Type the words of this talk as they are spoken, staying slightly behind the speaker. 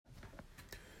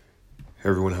Hey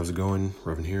everyone, how's it going?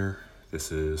 Revan here.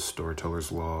 This is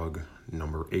Storyteller's log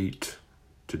number 8.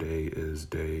 Today is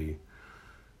day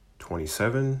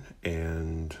 27,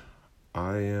 and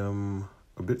I am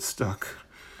a bit stuck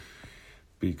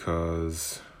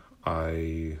because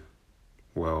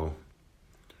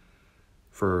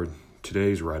for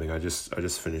today's writing, I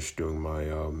just finished doing my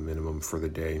minimum for the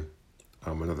day.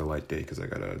 Another light day because I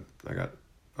got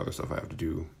other stuff I have to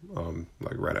do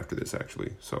like right after this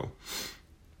actually. So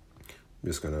I'm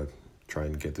just gonna try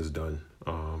and get this done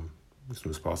as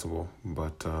soon as possible.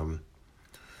 But so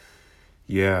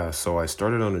I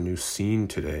started on a new scene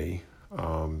today.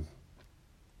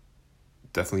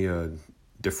 Definitely a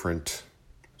different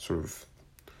sort of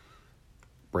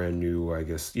brand new, I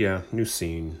guess. Yeah, new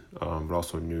scene, but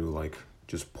also new like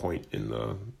just point in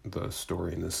the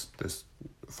story in this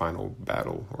final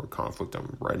battle or conflict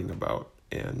I'm writing about.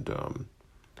 And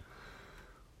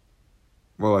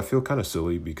I feel kind of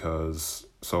silly because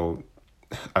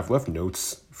I've left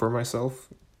notes for myself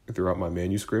throughout my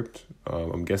manuscript.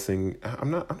 I'm guessing I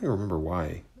don't even remember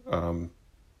why. I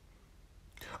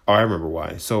remember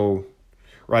why. So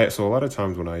a lot of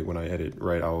times when I edit,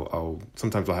 right, I'll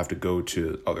sometimes have to go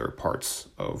to other parts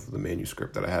of the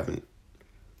manuscript that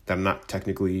I'm not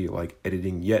technically like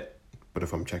editing yet, but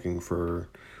if I'm checking for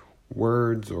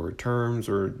words or terms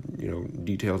or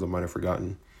details I might have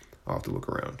forgotten, I'll have to look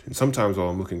around. And sometimes while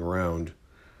I'm looking around,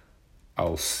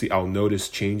 I'll notice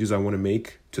changes I want to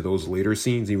make to those later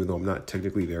scenes, even though I'm not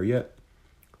technically there yet.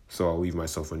 So I'll leave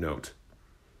myself a note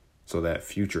so that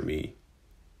future me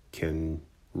can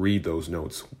read those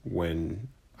notes when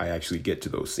I actually get to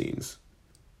those scenes.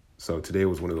 So today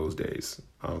was one of those days.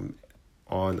 I'm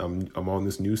on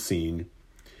this new scene,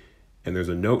 and there's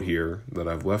a note here that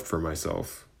I've left for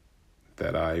myself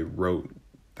that I wrote,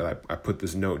 that I put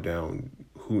this note down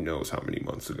who knows how many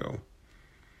months ago.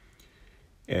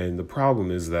 And the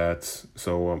problem is that,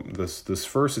 this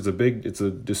first, it's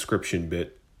a description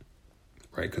bit,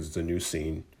 right? Because it's a new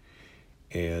scene,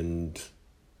 and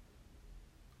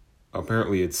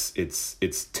apparently it's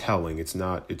telling.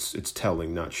 It's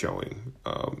telling, not showing.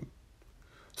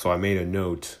 So I made a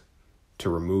note to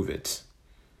remove it,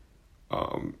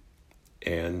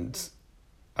 and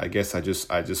I guess I was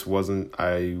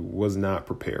not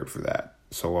prepared for that.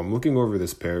 So I'm looking over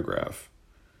this paragraph,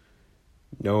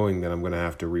 knowing that I'm going to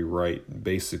have to rewrite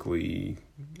basically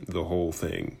the whole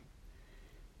thing.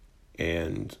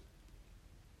 And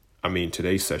I mean,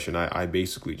 today's session, I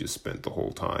basically just spent the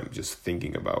whole time just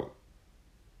thinking about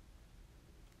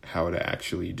how to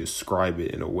actually describe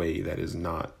it in a way that is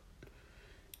not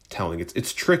telling.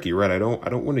 It's tricky, right? I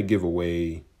don't want to give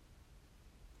away.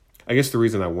 I guess the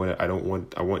reason I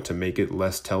want to make it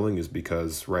less telling is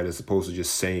because, right, as opposed to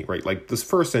just saying, right, like this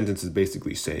first sentence is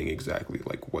basically saying exactly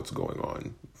like what's going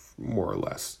on, more or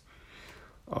less.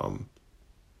 But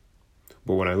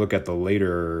when I look at the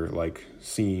later like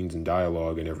scenes and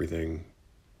dialogue and everything,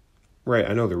 right,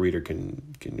 I know the reader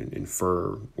can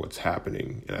infer what's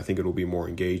happening, and I think it'll be more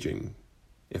engaging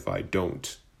if I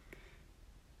don't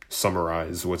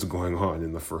summarize what's going on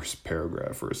in the first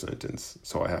paragraph or sentence.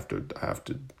 So I have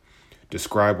to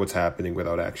describe what's happening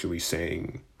without actually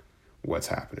saying what's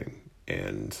happening.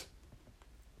 And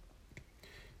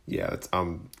yeah,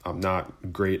 I'm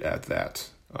not great at that.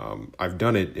 I've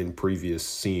done it in previous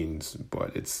scenes,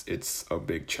 but it's a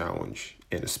big challenge,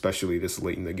 and especially this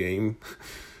late in the game.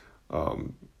 I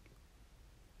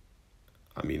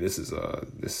mean,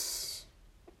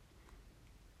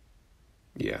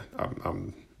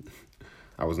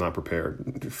 I was not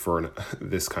prepared for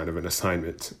this kind of an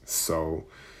assignment, so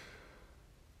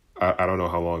I don't know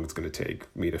how long it's going to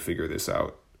take me to figure this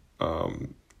out. I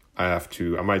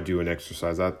might do an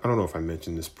exercise. I don't know if I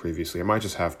mentioned this previously. I might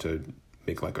just have to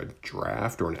make like a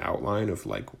draft or an outline of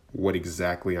like what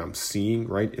exactly I'm seeing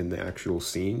right in the actual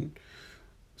scene,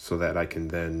 so that I can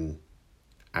then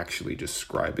actually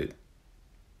describe it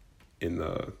in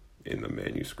the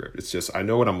manuscript. It's just, I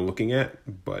know what I'm looking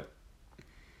at, but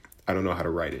I don't know how to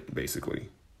write it basically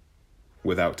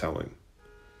without telling.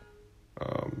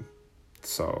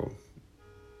 So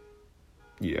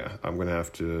yeah, I'm going to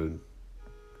have to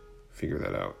figure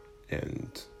that out, and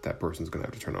that person's going to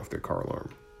have to turn off their car alarm.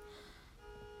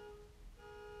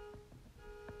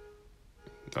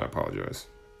 I apologize.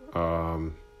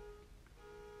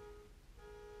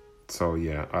 So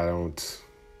yeah,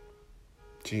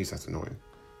 jeez, that's annoying.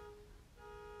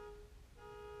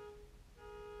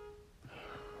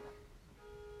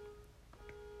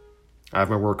 I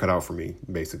have my work cut out for me,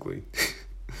 basically.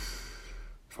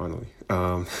 Finally.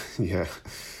 Yeah.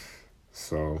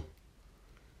 So,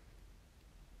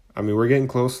 I mean, we're getting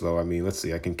close though. I mean, let's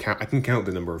see. I can count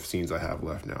the number of scenes I have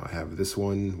left now. I have this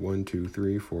one, 1, 2,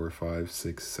 3, 4, 5,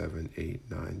 6, 7,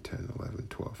 8, 9, 10, 11,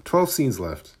 12. 12 scenes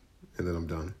left, and then I'm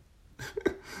done.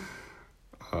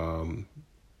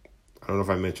 I don't know if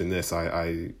I mentioned this.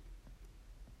 I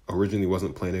originally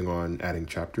wasn't planning on adding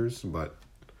chapters, but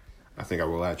I think I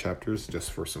will add chapters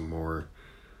just for some more.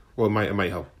 Well, it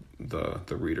might help the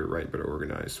reader, right, better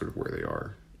organize sort of where they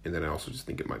are. And then I also just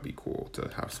think it might be cool to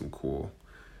have some cool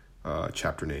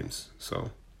chapter names.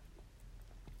 So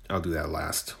I'll do that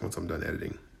last once I'm done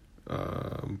editing.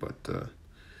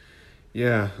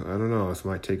 Yeah, I don't know. This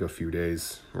might take a few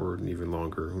days or even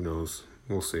longer. Who knows?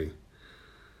 We'll see.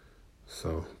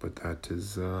 So, but that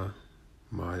is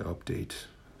my update.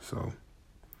 So,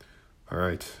 all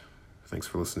right. Thanks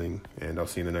for listening, and I'll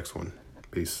see you in the next one.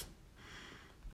 Peace.